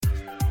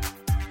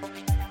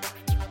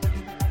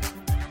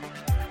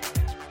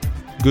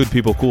Good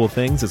People, Cool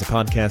Things is a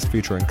podcast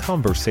featuring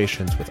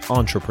conversations with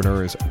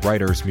entrepreneurs,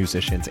 writers,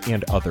 musicians,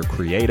 and other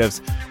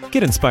creatives.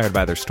 Get inspired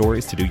by their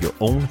stories to do your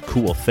own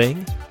cool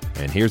thing.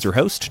 And here's your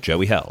host,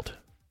 Joey Held.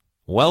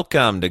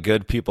 Welcome to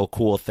Good People,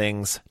 Cool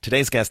Things.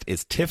 Today's guest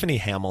is Tiffany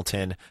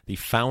Hamilton, the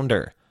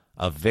founder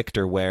of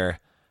Victor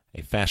Wear,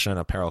 a fashion and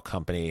apparel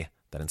company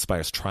that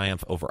inspires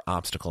triumph over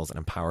obstacles and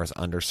empowers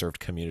underserved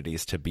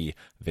communities to be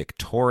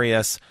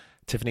victorious.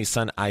 Tiffany's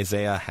son,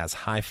 Isaiah, has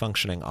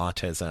high-functioning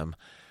autism,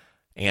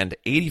 and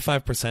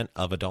 85%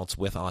 of adults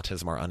with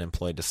autism are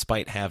unemployed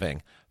despite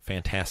having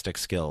fantastic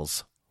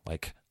skills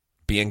like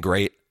being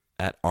great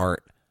at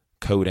art,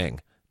 coding,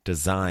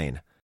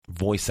 design,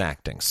 voice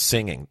acting,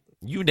 singing,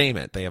 you name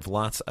it. They have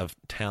lots of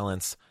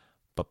talents,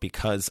 but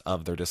because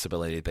of their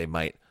disability, they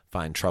might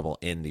find trouble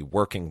in the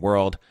working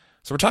world.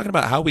 So we're talking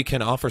about how we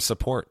can offer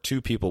support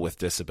to people with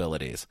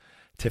disabilities.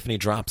 Tiffany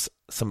drops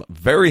some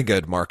very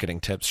good marketing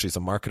tips. She's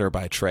a marketer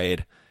by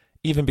trade.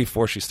 Even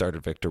before she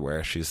started Victor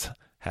Wear, she's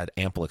had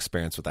ample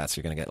experience with that, so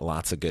you're going to get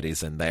lots of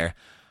goodies in there.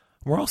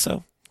 We're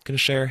also going to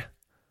share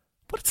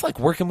what it's like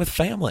working with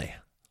family.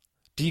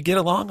 Do you get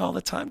along all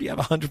the time? Do you have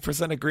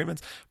 100%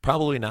 agreements?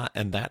 Probably not,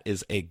 and that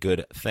is a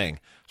good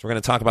thing. So we're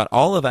going to talk about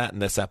all of that in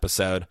this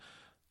episode.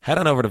 Head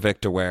on over to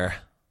Victor Wear.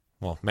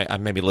 Well,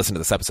 maybe listen to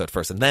this episode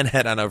first, and then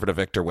head on over to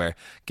Victor Wear.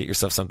 Get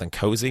yourself something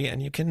cozy,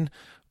 and you can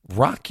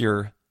rock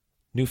your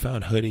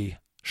newfound hoodie,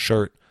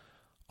 shirt,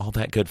 all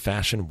that good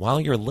fashion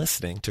while you're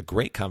listening to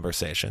great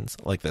conversations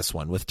like this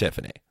one with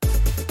Tiffany.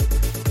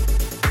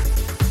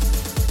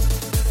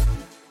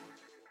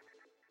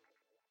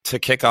 To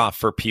kick off,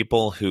 for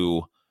people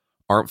who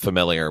aren't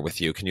familiar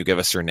with you, can you give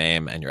us your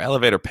name and your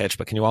elevator pitch,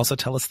 but can you also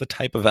tell us the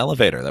type of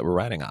elevator that we're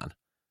riding on?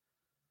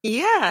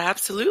 Yeah,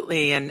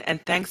 absolutely. And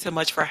thanks so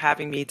much for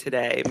having me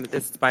today.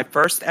 This is my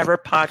first ever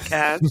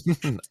podcast.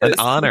 An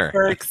honor.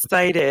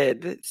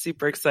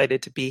 Super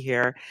excited to be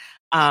here.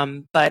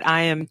 But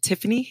I am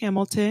Tiffany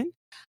Hamilton.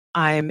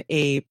 I'm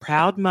a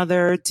proud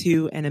mother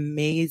to an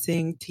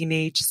amazing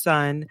teenage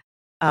son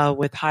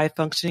with high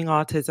functioning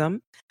autism.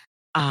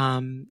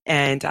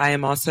 And I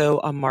am also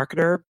a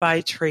marketer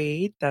by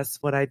trade. That's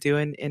what I do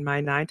in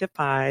my 9 to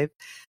 5.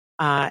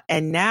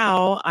 And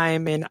now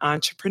I'm an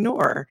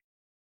entrepreneur.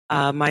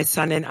 My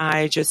son and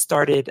I just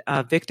started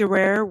Victor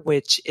Wear,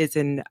 which is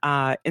an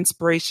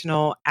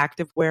inspirational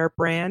activewear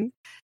brand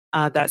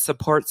that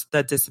supports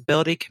the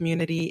disability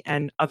community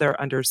and other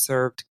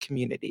underserved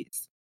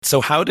communities. So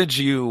how did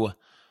you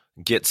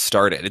get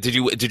started?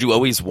 Did you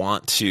always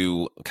want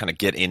to kind of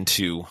get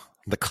into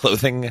the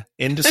clothing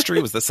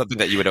industry? Was this something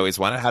that you had always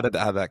wanted? How did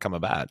that come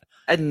about?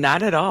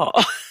 Not at all.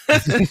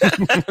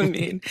 I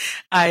mean,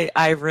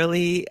 I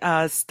really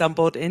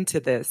stumbled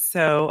into this.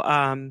 So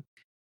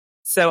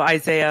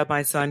Isaiah,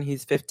 my son,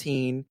 he's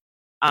 15.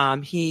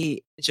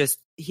 He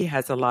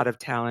has a lot of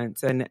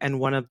talents, and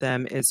one of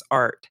them is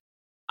art.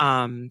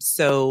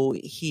 So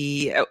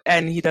he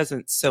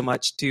doesn't so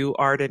much do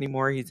art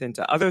anymore. He's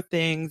into other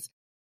things,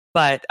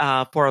 but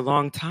for a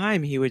long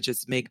time, he would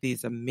just make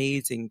these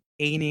amazing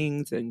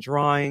paintings and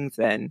drawings.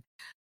 And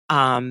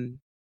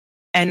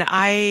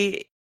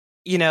I,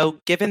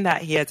 given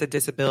that he has a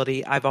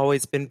disability, I've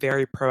always been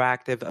very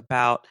proactive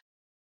about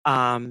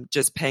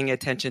just paying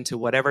attention to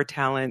whatever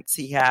talents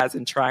he has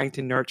and trying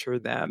to nurture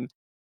them.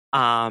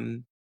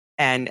 And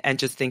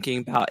just thinking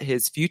about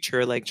his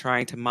future, like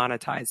trying to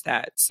monetize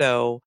that.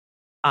 So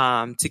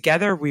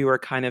together we were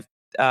kind of,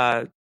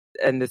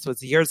 and this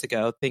was years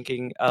ago,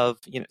 thinking of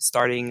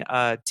starting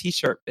a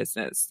t-shirt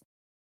business.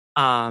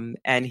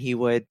 And he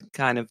would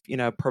kind of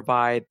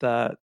provide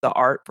the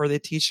art for the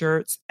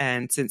t-shirts.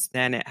 And since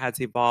then, it has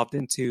evolved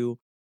into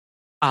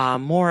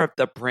more of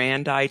the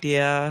brand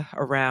idea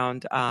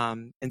around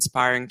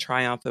inspiring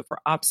triumph over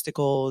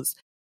obstacles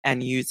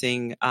and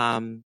using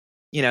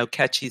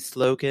catchy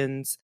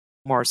slogans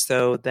more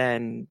so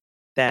than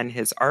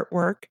his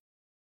artwork.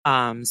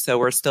 So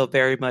we're still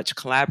very much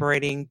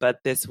collaborating, but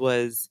this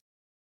was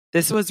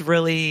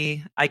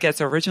really, I guess,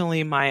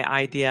 originally my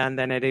idea, and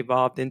then it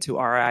evolved into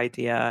our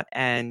idea,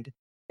 and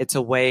it's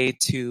a way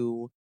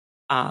to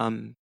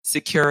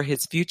secure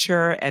his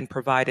future and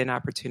provide an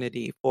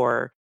opportunity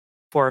for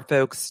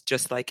folks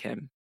just like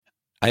him.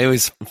 I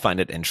always find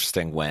it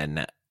interesting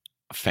when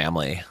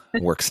family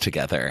works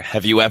together.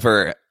 Have you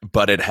ever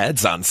butted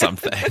heads on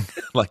something,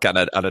 like on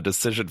a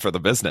decision for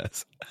the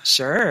business?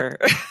 Sure.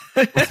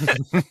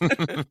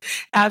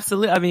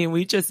 Absolutely. I mean,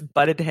 we just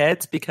butted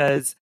heads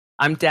because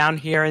I'm down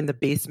here in the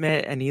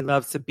basement and he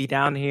loves to be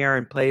down here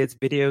and play his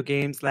video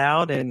games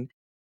loud. And,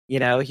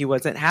 he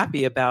wasn't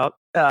happy about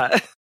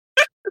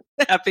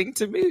having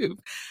to move.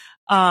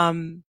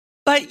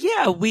 But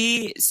yeah,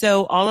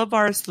 so all of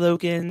our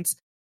slogans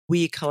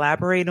we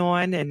collaborate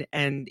on,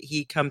 and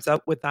he comes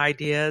up with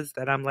ideas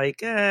that I'm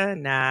like,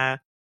 nah.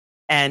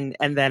 And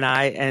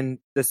then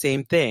the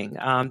same thing.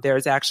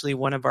 There's actually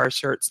one of our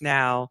shirts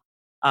now.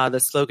 The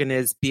slogan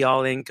is "Be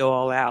all in, go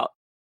all out."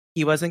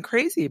 He wasn't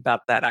crazy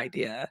about that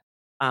idea.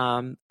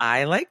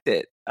 I liked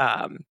it.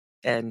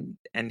 And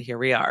here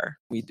we are.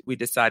 We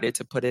decided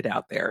to put it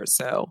out there.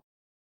 So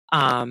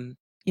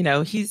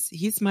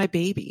he's my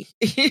baby.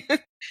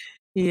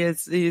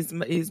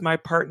 He's my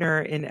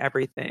partner in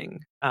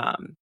everything.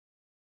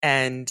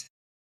 And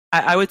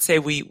I would say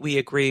we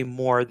agree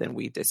more than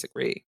we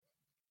disagree.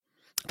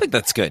 I think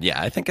that's good.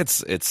 Yeah, I think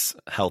it's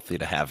healthy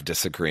to have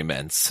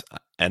disagreements,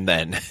 and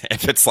then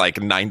if it's like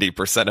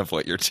 90% of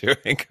what you're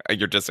doing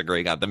you're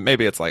disagreeing on, then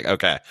maybe it's like,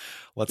 okay,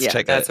 let's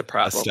take that's a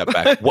a step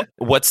back.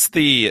 What's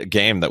the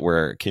game that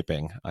we're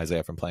keeping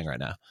Isaiah from playing right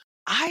now?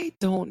 I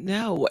don't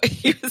know what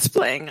he was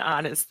playing,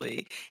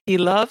 honestly. He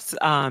loves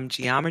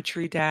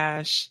Geometry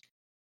Dash,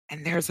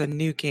 and there's a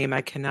new game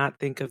I cannot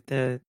think of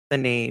the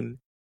name.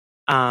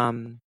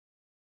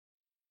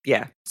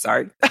 Yeah,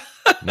 sorry.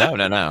 No.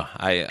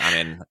 I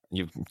mean,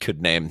 you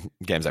could name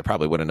games I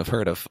probably wouldn't have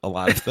heard of a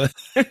lot of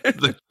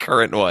the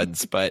current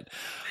ones, but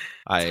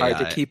it's hard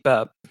to keep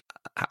up.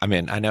 I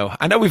mean, I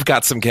know we've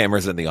got some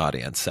gamers in the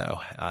audience, so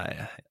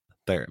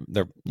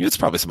there's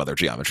probably some other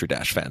Geometry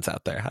Dash fans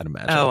out there, I'd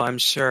imagine. Oh, I'm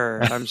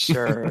sure.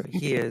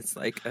 He is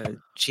like a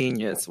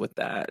genius with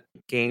that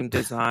game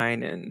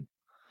design, and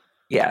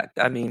yeah,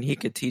 I mean, he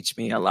could teach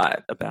me a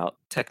lot about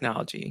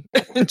technology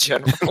in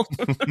general.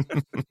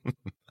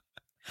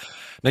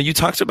 Now, you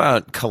talked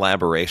about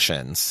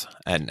collaborations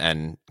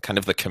and kind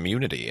of the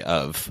community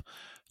of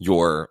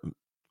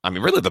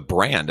really the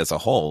brand as a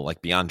whole,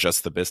 like beyond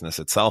just the business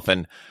itself.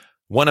 And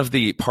one of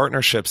the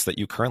partnerships that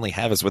you currently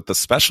have is with the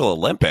Special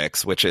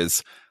Olympics, which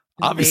is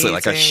obviously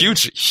like a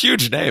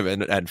huge name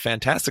and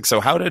fantastic. So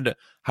how did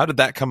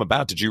that come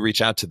about? Did you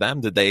reach out to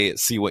them? Did they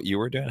see what you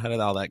were doing? How did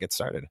all that get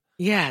started?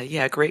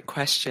 Yeah, great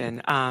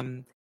question.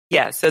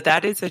 So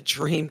that is a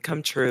dream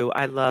come true.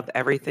 I love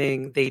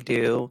everything they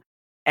do.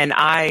 And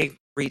I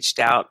reached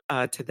out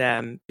to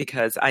them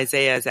because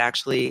Isaiah is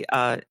actually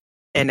an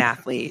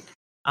athlete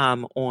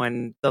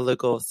on the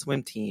local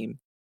swim team.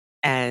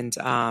 And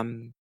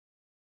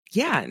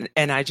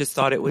and I just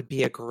thought it would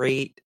be a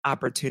great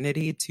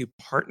opportunity to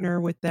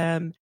partner with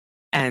them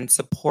and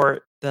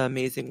support the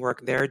amazing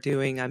work they're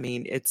doing. I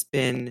mean, it's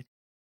been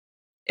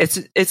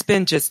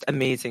just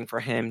amazing for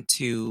him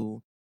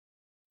to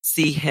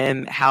see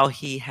how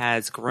he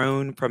has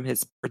grown from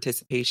his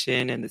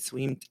participation in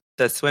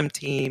the swim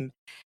team,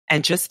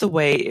 and just the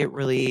way it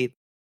really,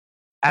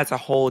 as a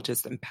whole,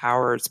 just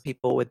empowers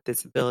people with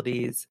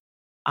disabilities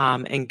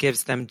and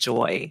gives them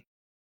joy.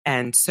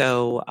 And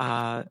so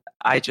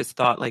I just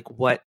thought, like,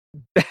 what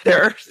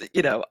better,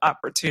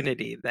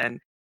 opportunity than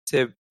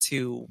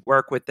to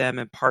work with them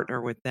and partner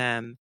with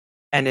them.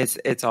 And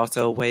it's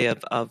also a way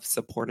of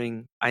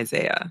supporting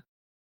Isaiah.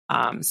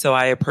 So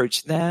I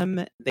approached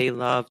them. They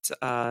loved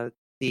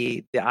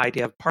the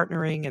idea of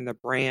partnering and the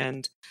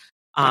brand.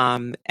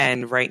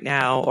 And right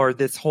now, or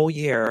this whole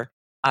year,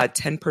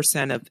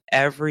 10% of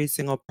every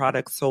single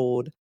product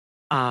sold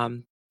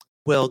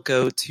will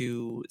go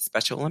to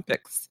Special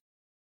Olympics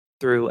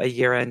through a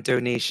year-end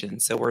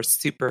donation. So we're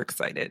super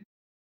excited.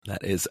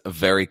 That is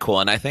very cool.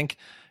 And I think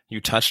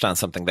you touched on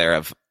something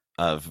there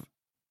of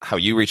how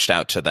you reached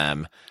out to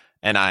them.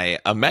 And I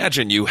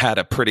imagine you had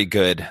a pretty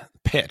good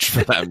pitch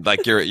for them.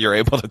 Like you're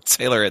able to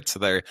tailor it to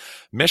their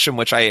mission,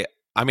 which I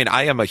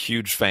am a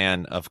huge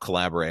fan of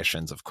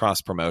collaborations, of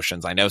cross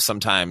promotions. I know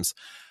sometimes,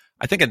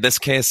 I think in this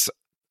case,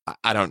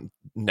 I don't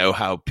know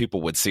how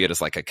people would see it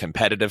as like a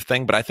competitive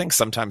thing, but I think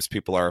sometimes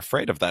people are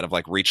afraid of that, of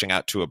like reaching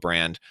out to a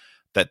brand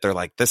that they're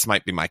like, this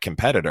might be my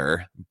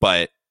competitor,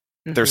 but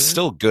there's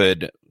still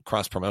good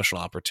cross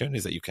promotional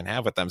opportunities that you can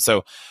have with them.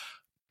 So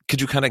could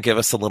you kind of give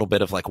us a little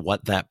bit of like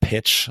what that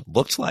pitch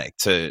looked like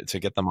to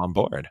get them on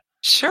board?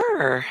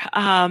 Sure.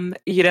 I'm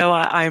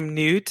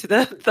new to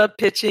the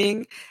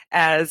pitching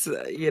as,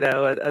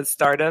 a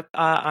startup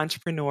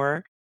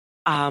entrepreneur.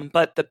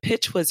 But the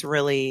pitch was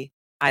really,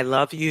 I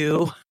love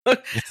you.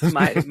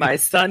 My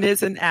son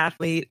is an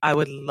athlete. I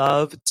would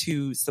love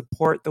to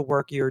support the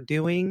work you're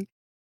doing.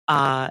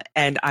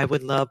 And I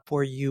would love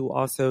for you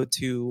also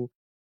to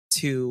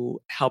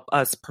help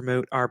us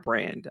promote our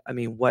brand. I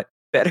mean, what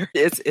better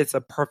is it's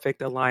a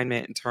perfect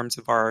alignment in terms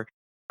of our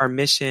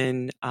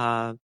mission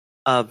of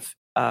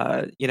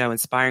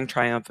inspiring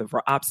triumph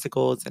over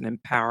obstacles and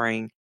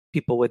empowering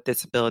people with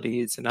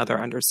disabilities and other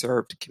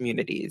underserved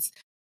communities.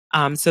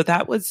 So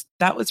that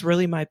was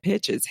really my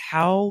pitch: is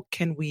how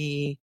can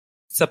we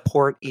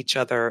support each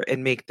other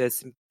and make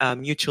this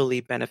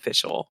mutually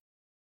beneficial?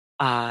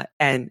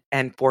 And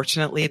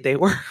fortunately, they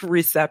were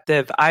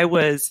receptive. I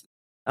was,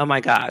 oh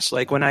my gosh,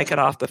 like when I got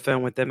off the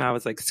phone with them, I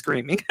was like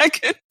screaming. I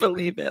couldn't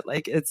believe it.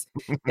 Like it's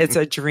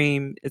a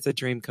dream. It's a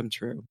dream come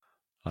true.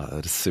 Oh,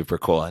 that is super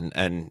cool.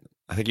 And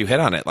I think you hit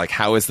on it. Like,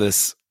 how is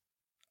this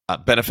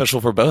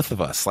beneficial for both of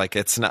us? Like,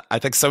 it's not, I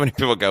think so many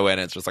people go in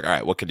and it's just like, all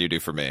right, what can you do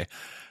for me?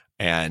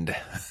 And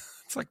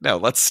it's like, no,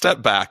 let's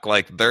step back.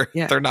 Like they're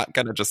not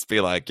going to just be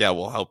like, yeah,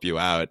 we'll help you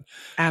out.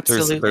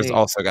 Absolutely. There's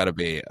also got to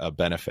be a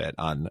benefit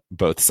on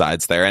both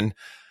sides there. And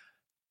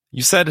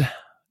you said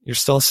you're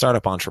still a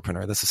startup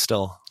entrepreneur. This is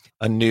still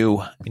a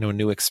new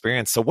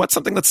experience. So what's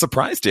something that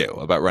surprised you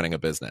about running a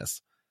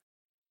business?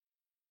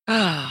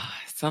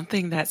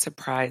 Something that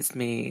surprised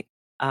me.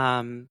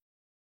 I'm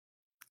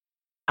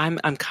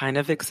kind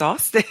of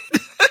exhausted.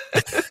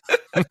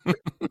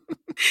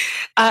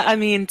 I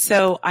mean,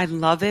 so I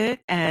love it.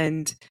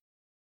 And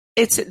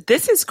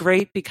this is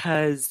great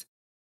because,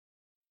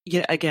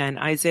 yeah, again,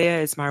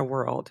 Isaiah is my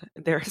world.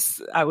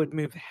 I would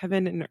move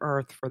heaven and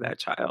earth for that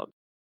child.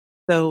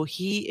 So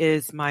he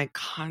is my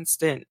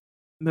constant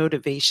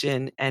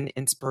motivation and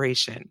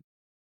inspiration.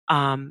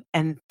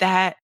 And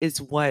that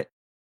is what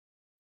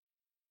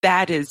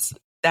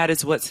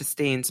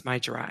sustains my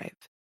drive.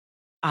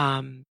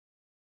 Um,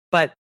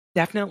 but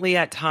definitely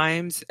at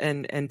times,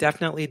 and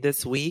definitely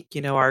this week,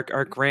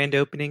 our grand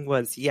opening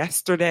was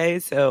yesterday,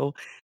 so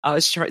I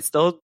was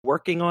still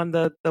working on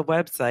the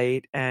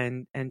website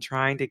and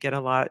trying to get a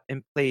lot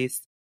in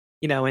place,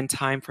 in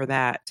time for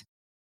that.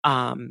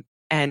 And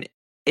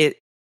it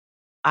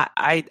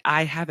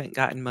I haven't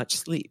gotten much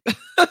sleep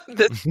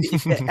this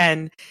week,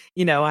 and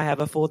I have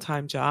a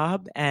full-time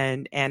job,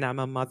 and I'm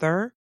a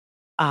mother,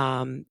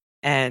 and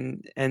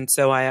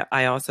so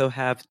I also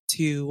have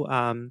two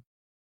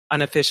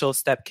unofficial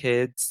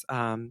stepkids.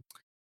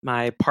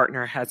 My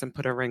partner hasn't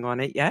put a ring on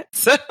it yet,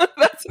 so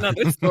that's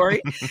another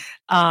story.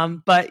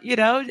 But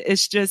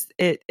it's just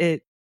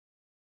I,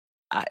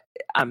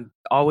 I'm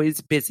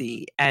always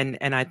busy, and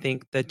I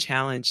think the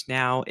challenge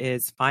now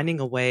is finding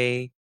a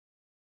way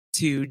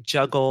to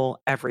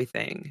juggle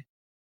everything.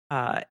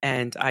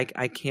 And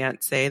I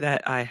can't say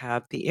that I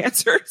have the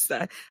answers.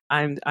 That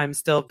I'm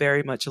still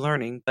very much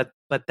learning, but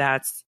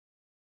that's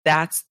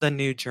the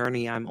new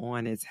journey I'm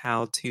on, is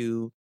how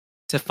to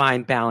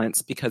find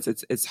balance, because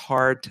it's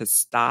hard to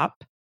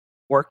stop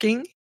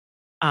working,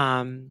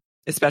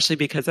 especially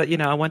because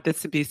I want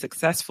this to be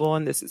successful,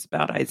 and this is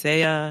about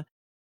Isaiah,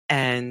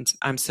 and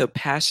I'm so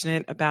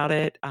passionate about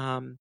it.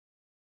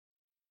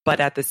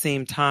 But at the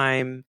same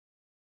time,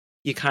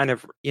 you kind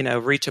of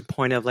reach a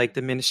point of like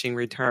diminishing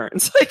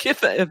returns. Like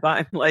if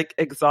I'm like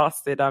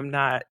exhausted, I'm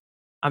not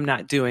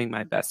doing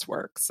my best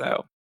work.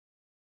 So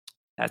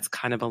that's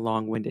kind of a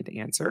long-winded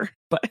answer,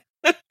 but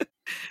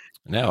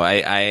No,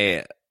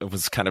 I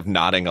was kind of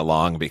nodding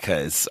along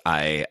because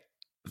I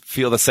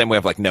feel the same way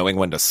of like knowing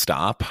when to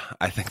stop.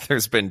 I think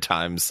there's been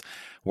times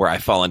where I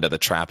fall into the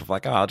trap of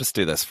like, oh, I'll just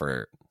do this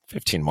for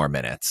 15 more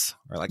minutes,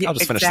 or like, I'll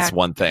just finish this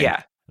one thing.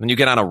 Yeah. And you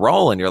get on a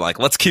roll and you're like,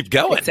 let's keep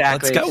going.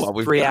 Exactly. Let's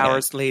go. 3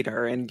 hours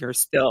later and you're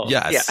still.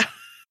 Yes.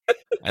 Yeah.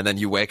 And then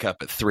you wake up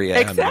at 3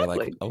 a.m. Exactly. and you're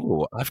like,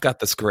 oh, I've got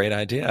this great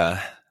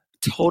idea.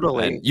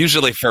 Totally. And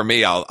usually for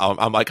me,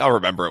 I'm like, I'll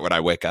remember it when I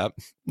wake up.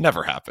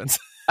 Never happens.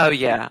 Oh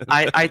yeah.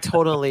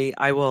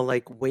 I will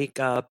like wake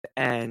up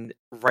and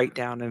write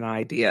down an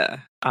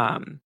idea.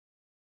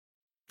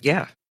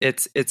 Yeah,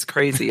 it's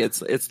crazy.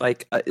 It's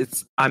like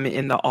I'm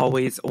in the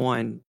always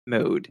on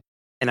mode,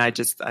 and I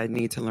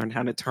need to learn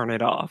how to turn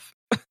it off.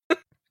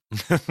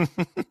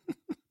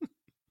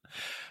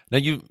 Now,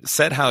 you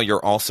said how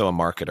you're also a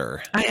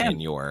marketer in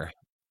your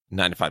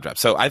 9-to-5 job.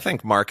 So I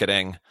think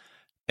marketing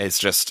is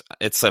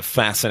it's a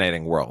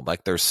fascinating world.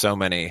 Like there's so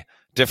many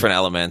different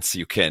elements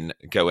you can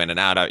go in and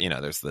out of.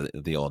 There's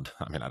the old,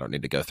 I mean, I don't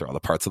need to go through all the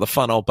parts of the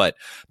funnel, but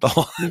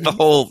the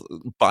whole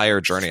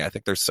buyer journey. I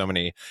think there's so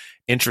many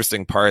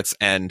interesting parts,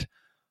 and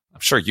I'm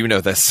sure you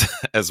know this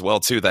as well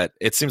too, that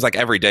it seems like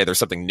every day there's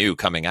something new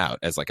coming out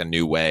as like a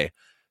new way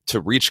to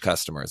reach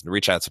customers and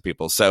reach out to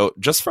people. So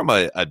just from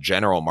a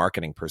general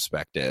marketing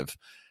perspective,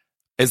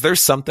 is there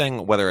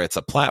something, whether it's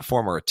a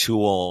platform or a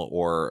tool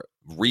or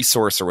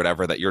resource or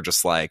whatever, that you're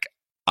just like,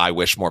 I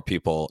wish more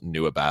people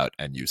knew about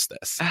and used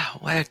this? Oh,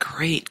 what a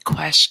great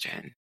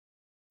question.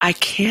 I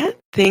can't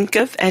think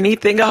of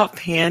anything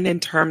offhand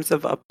in terms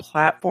of a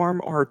platform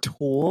or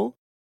tool.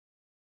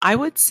 I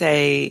would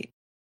say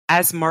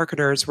as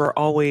marketers, we're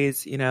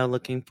always,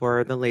 looking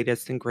for the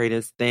latest and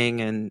greatest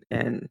thing,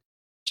 and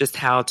just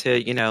how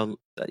to,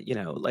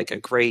 like a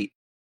great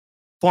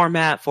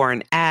format for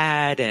an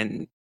ad,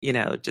 and,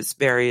 just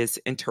various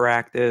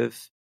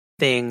interactive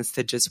things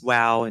to just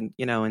wow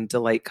and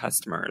delight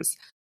customers.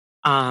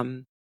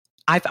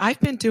 I've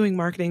been doing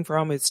marketing for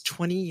almost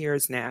 20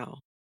 years now.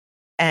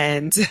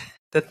 And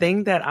the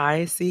thing that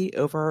I see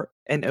over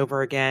and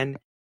over again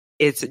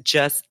is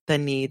just the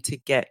need to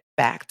get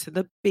back to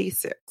the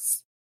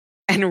basics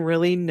and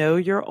really know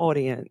your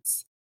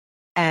audience,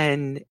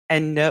 and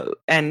know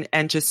and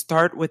just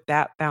start with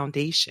that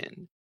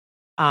foundation.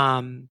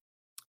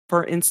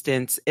 For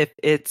instance, if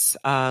it's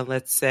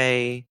let's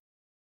say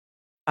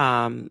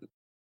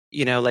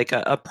like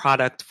a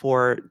product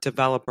for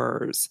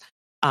developers,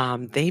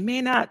 they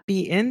may not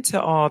be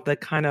into all the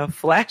kind of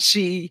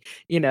flashy,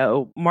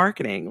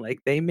 marketing. Like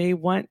they may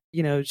want,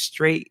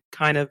 straight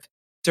kind of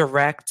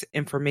direct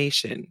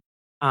information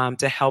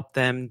to help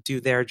them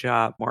do their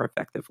job more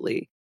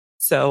effectively.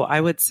 So I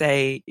would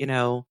say,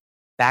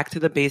 back to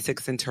the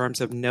basics in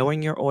terms of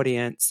knowing your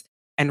audience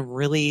and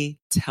really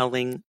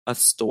telling a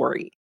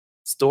story.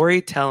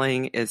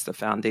 Storytelling is the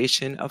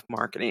foundation of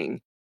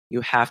marketing. You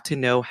have to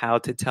know how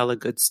to tell a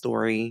good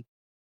story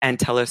and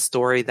tell a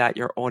story that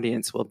your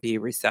audience will be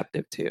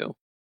receptive to.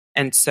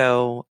 And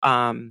so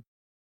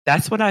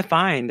that's what I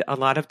find a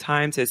lot of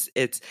times.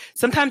 It's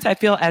sometimes I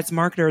feel as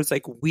marketers,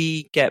 like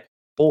we get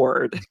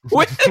bored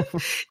with,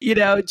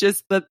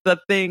 just the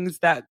things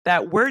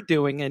that we're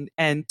doing,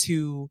 and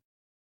to,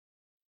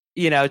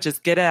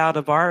 just get out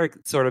of our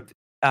sort of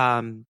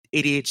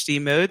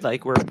ADHD mode.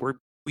 Like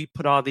we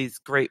put all these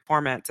great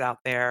formats out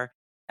there,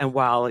 and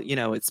while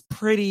it's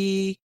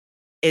pretty,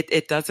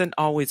 it doesn't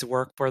always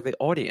work for the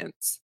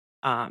audience.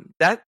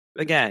 That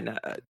again,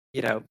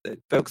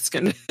 folks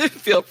can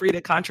feel free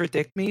to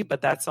contradict me,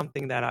 but that's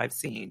something that I've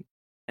seen.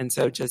 And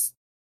so just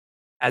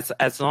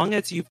as long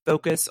as you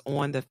focus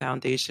on the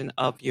foundation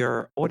of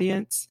your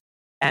audience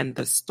and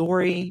the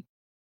story,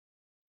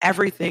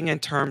 everything in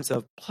terms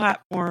of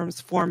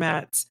platforms,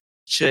 formats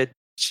should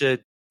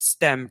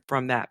stem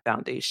from that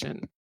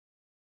foundation.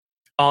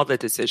 All the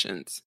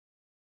decisions.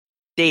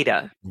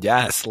 Data.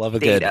 Yes, love a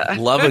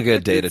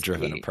good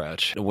data-driven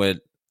approach. What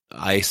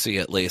I see,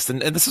 at least,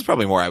 and this is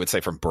probably more, I would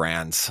say, from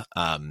brands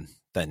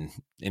than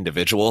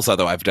individuals,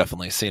 although I've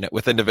definitely seen it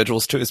with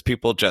individuals too, is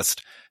people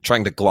just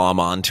trying to glom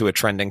on to a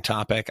trending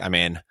topic. I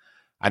mean,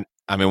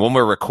 when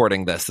we're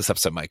recording this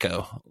episode might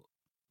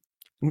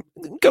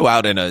go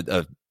out in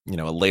a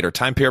later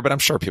time period, but I'm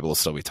sure people will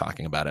still be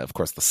talking about it. Of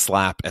course, the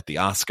slap at the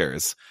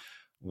Oscars,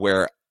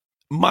 where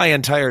my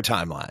entire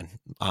timeline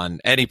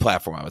on any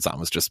platform I was on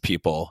was just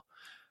people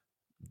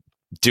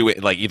do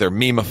it, like either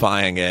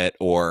memifying it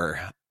or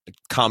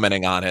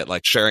commenting on it,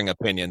 like sharing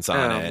opinions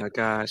on it. Oh my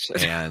gosh.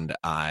 And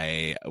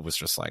I was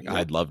just like,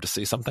 I'd love to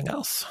see something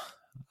else.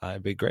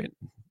 I'd be great.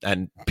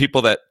 And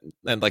people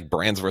and like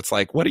brands where it's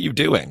like, what are you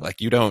doing?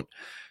 Like you don't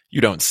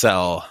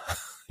sell,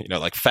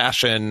 like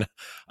fashion,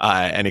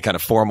 any kind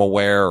of formal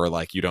wear, or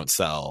like you don't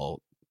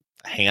sell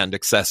hand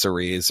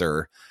accessories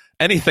or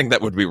anything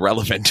that would be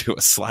relevant to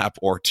a slap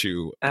or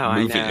to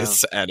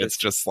movies. And it's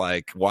just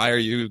like, why are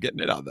you getting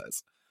in on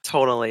this?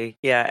 Totally.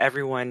 Yeah.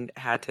 Everyone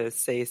had to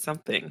say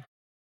something.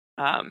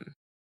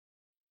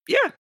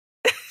 Yeah,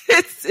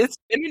 it's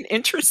been an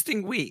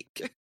interesting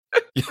week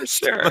for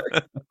sure.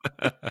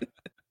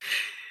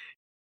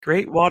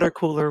 Great water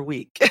cooler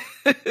week.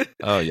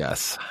 Oh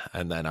yes,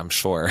 and then I'm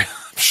sure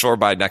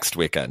by next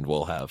weekend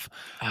we'll have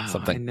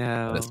something.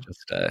 It's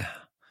just a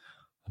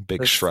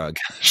big shrug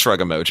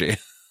emoji.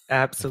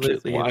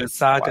 Absolutely, the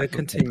saga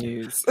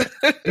continues.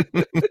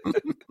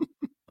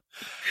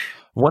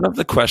 One of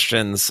the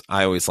questions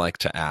I always like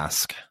to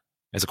ask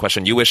is a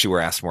question you wish you were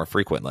asked more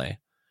frequently.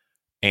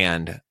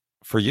 And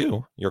for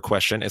you, your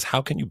question is,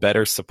 how can you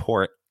better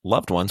support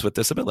loved ones with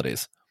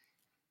disabilities?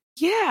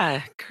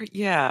 Yeah.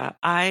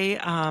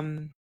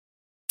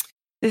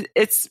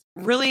 It's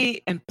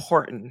really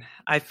important,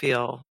 I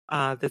feel,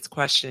 this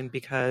question,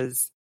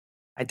 because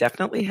I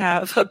definitely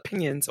have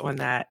opinions on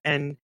that.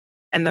 And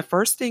the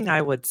first thing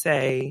I would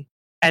say,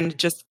 and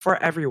just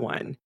for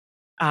everyone,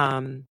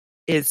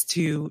 is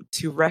to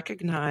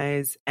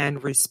recognize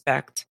and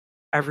respect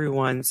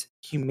everyone's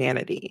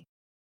humanity.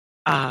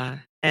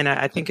 And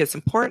I think it's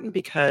important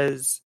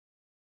because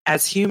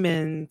as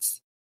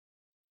humans,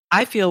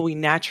 I feel we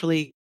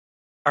naturally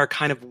are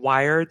kind of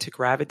wired to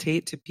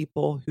gravitate to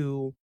people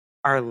who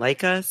are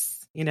like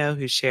us,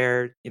 who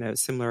share,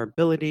 similar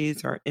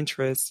abilities or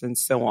interests and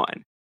so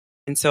on.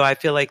 And so I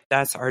feel like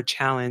that's our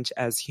challenge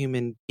as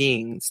human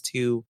beings,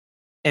 to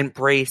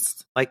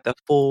embrace like the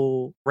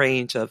full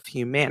range of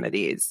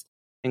humanities,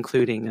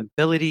 including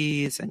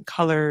abilities and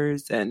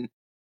colors and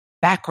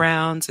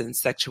backgrounds and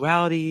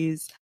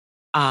sexualities.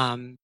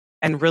 And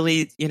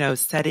really,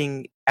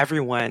 setting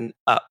everyone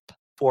up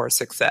for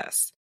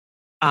success.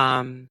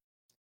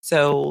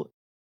 So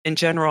in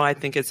general, I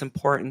think it's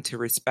important to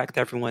respect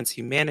everyone's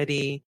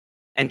humanity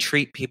and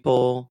treat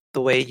people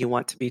the way you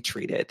want to be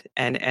treated.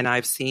 And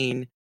I've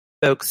seen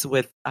folks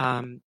with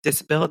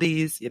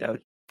disabilities,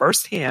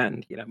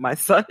 firsthand. My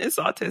son is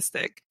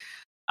autistic,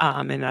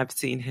 and I've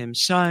seen him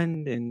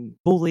shunned and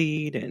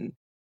bullied, and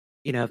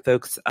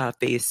folks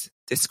face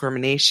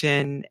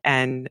discrimination.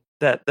 And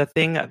the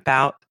thing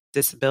about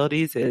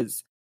disabilities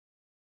is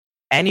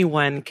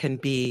anyone can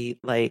be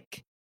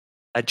like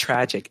a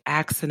tragic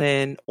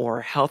accident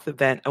or health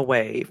event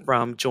away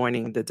from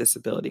joining the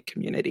disability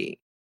community.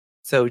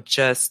 So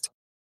just,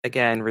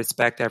 again,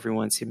 respect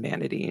everyone's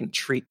humanity and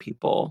treat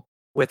people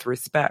with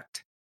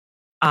respect.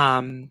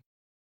 As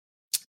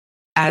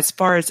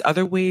far as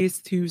other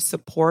ways to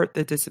support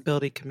the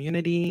disability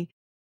community,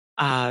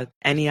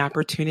 any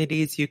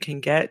opportunities you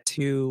can get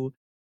to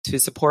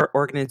support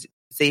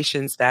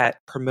organizations that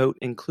promote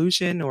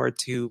inclusion, or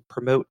to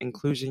promote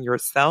inclusion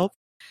yourself,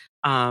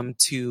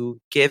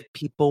 to give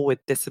people with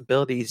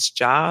disabilities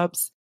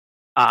jobs.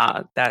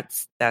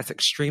 That's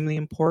extremely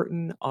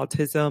important.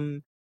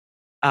 Autism,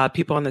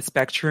 people on the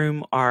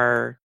spectrum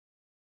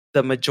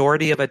the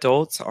majority of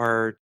adults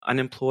are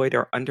unemployed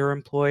or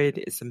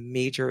underemployed. Is a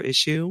major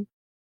issue.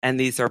 And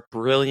these are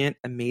brilliant,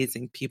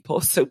 amazing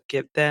people. So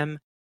give them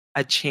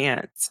a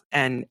chance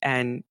and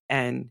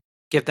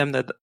give them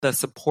the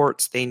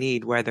supports they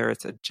need, whether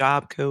it's a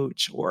job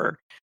coach or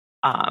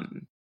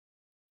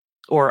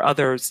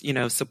others,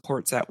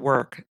 supports at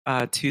work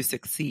to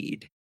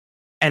succeed.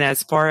 And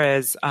as far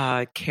as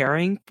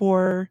caring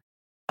for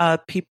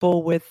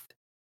people with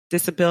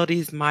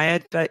disabilities, my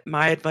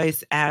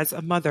advice as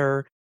a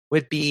mother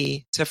would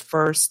be to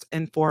first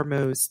and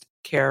foremost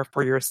care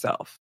for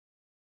yourself.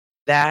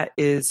 That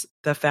is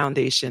the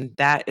foundation.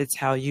 That is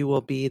how you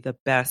will be the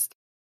best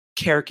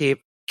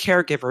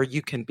caregiver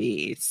you can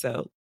be.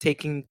 So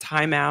taking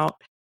time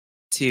out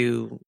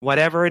to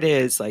whatever it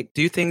is, like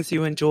do things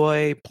you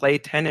enjoy, play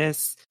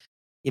tennis,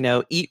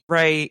 eat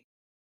right,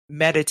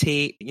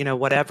 meditate,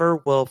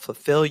 whatever will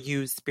fulfill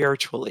you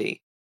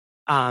spiritually.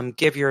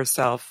 Give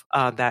yourself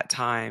that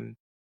time,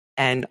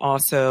 and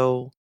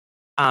also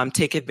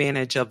take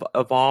advantage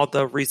of all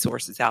the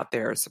resources out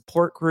there,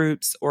 support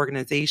groups,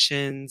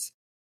 organizations,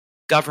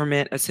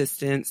 government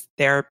assistance,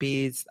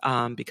 therapies,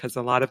 because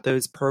a lot of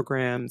those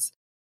programs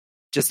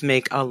just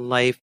make a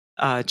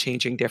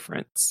life-changing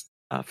difference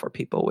for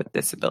people with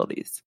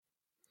disabilities.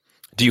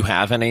 Do you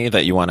have any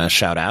that you want to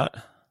shout out?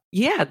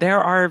 Yeah,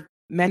 there are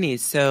many.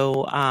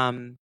 So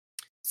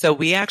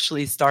we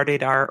actually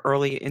started our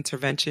early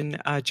intervention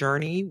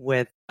journey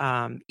with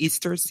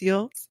Easter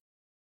Seals.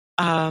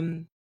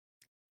 And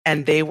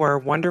they were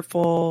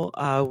wonderful.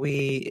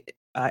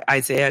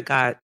 Isaiah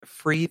got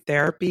free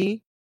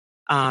therapy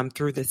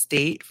through the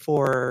state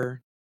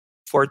for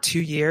 2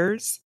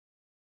 years.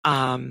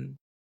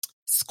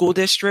 School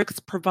districts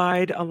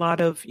provide a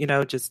lot of,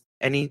 just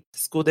any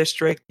school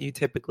district, you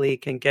typically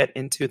can get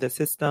into the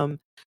system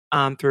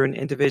through an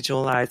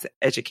individualized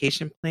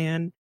education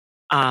plan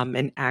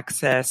and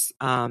access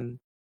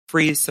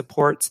free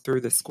supports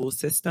through the school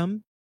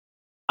system.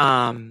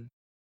 Even,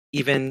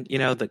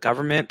 the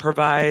government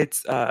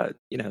provides,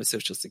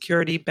 Social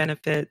Security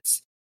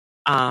benefits,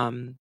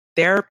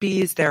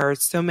 therapies. There are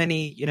so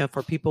many,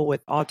 for people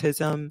with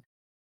autism,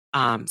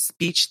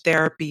 speech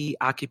therapy,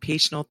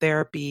 occupational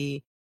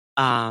therapy,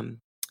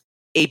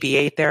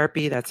 ABA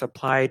therapy, that's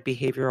applied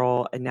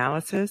behavioral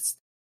analysis.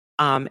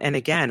 And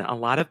again, a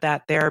lot of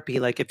that therapy,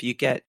 like if you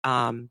get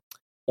on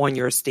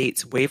your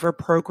state's waiver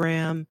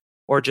program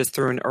or just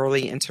through an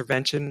early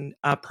intervention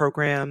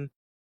program,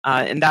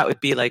 and that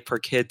would be like for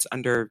kids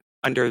under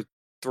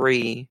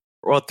 3,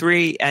 well,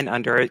 3 and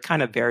under. It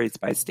kind of varies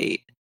by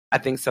state. I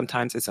think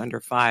sometimes it's under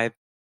 5,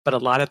 but a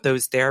lot of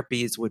those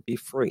therapies would be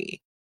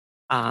free.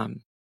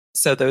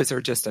 So those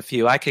are just a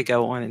few. I could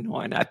go on and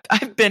on.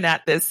 I've been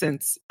at this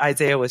since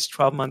Isaiah was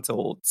 12 months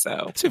old. So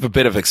you have a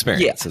bit of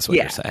experience, is what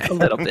you're saying. A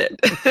little bit.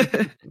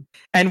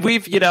 And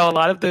we've, a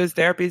lot of those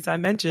therapies I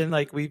mentioned,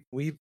 like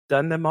we've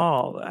done them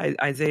all.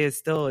 Isaiah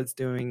still is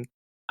doing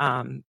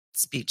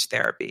speech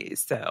therapy.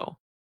 So,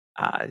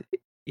 I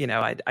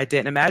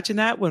didn't imagine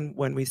that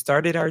when we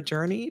started our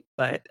journey,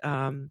 but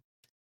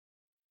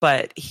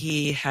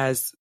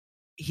he's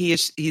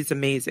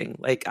amazing.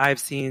 Like I've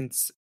seen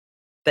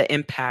the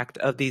impact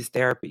of these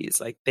therapies,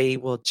 like they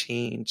will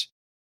change,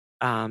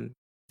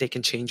 they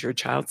can change your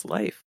child's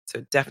life.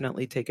 So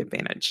definitely take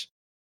advantage.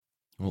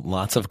 Well,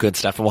 lots of good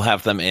stuff. We'll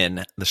have them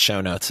in the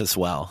show notes as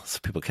well, so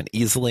people can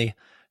easily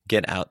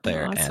get out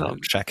there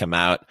and check them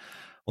out.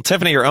 Well,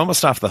 Tiffany, you're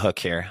almost off the hook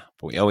here,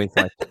 but we always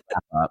like to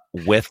wrap up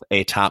with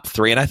a top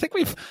 3. And I think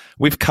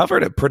we've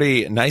covered it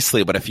pretty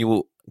nicely, but if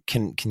you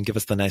can give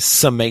us the nice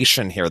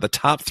summation here, the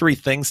top 3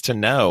 things to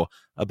know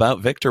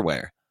about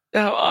VictorWear.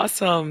 Oh,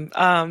 awesome.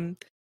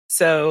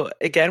 So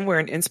again, we're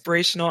an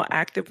inspirational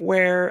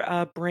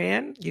activewear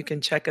brand. You can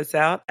check us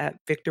out at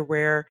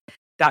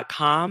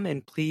victorwear.com,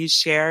 and please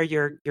share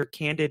your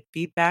candid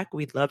feedback.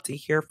 We'd love to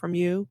hear from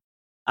you.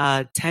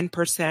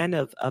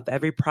 10% of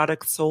every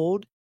product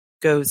sold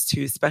goes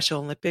to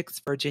Special Olympics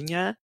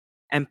Virginia.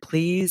 And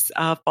please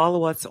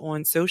follow us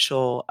on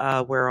social.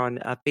 We're on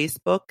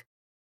Facebook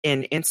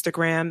and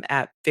Instagram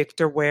at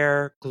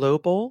VictorWear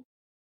Global,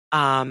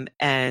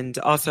 and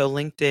also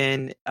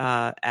LinkedIn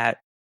at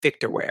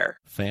VictorWear.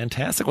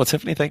 Fantastic. Well,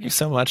 Tiffany, thank you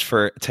so much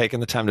for taking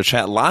the time to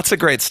chat. Lots of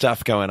great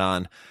stuff going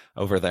on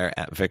over there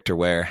at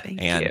VictorWear.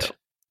 Thank you.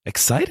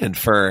 Excited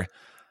for,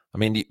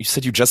 you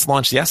said you just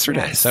launched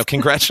yesterday, yes. So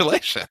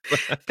congratulations.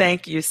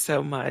 Thank you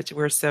so much.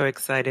 We're so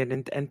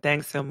excited. And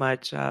thanks so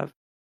much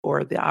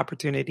for the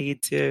opportunity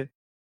to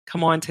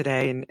come on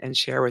today and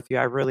share with you.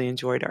 I really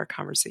enjoyed our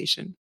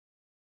conversation.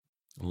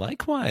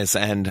 Likewise.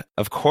 And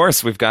of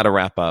course, we've got to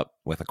wrap up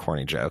with a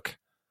corny joke,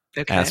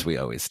 as we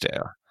always do.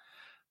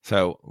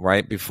 So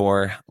right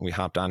before we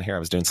hopped on here, I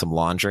was doing some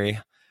laundry,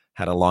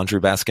 had a laundry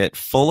basket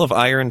full of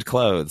ironed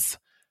clothes,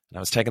 and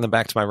I was taking them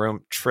back to my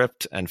room,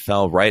 tripped and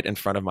fell right in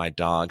front of my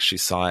dog. She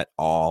saw it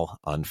all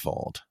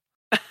unfold.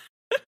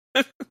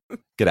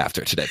 Get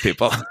after it today,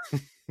 people.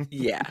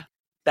 Yeah,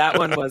 that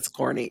one was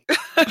corny.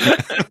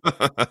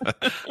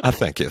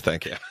 Thank you.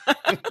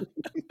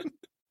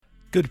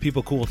 Good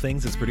People, Cool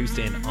Things is produced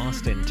in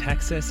Austin,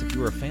 Texas. If you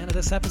were a fan of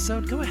this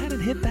episode, go ahead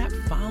and hit that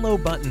follow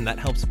button. That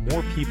helps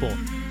more people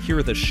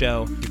hear the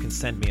show. You can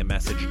send me a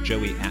message,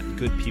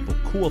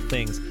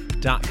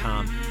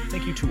 joey@goodpeoplecoolthings.com.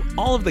 Thank you to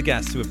all of the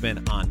guests who have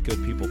been on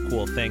Good People,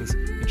 Cool Things.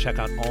 You can check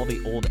out all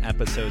the old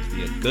episodes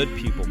via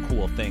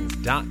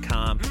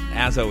goodpeoplecoolthings.com.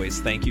 As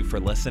always, thank you for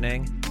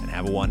listening, and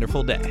have a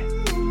wonderful day.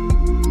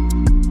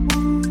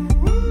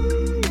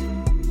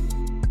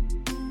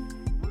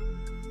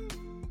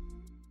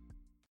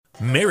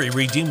 Mary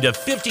redeemed a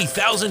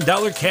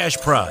 $50,000 cash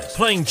prize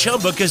playing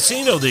Chumba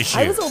Casino this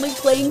year. I was only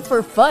playing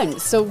for fun,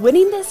 so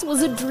winning this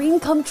was a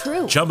dream come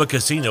true. Chumba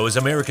Casino is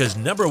America's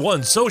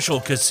 #1 social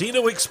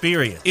casino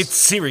experience. It's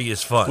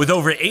serious fun. With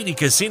over 80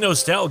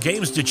 casino-style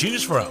games to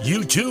choose from,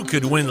 you too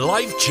could win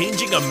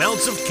life-changing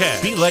amounts of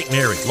cash. Be like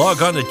Mary.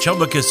 Log on to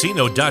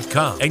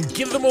ChumbaCasino.com and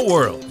give them a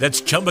whirl.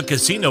 That's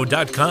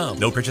ChumbaCasino.com.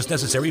 No purchase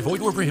necessary. Void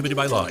where prohibited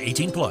by law.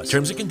 18+.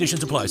 Terms and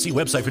conditions apply. See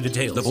website for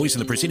details. The voice in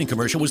the preceding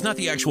commercial was not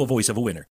the actual voice of a winner.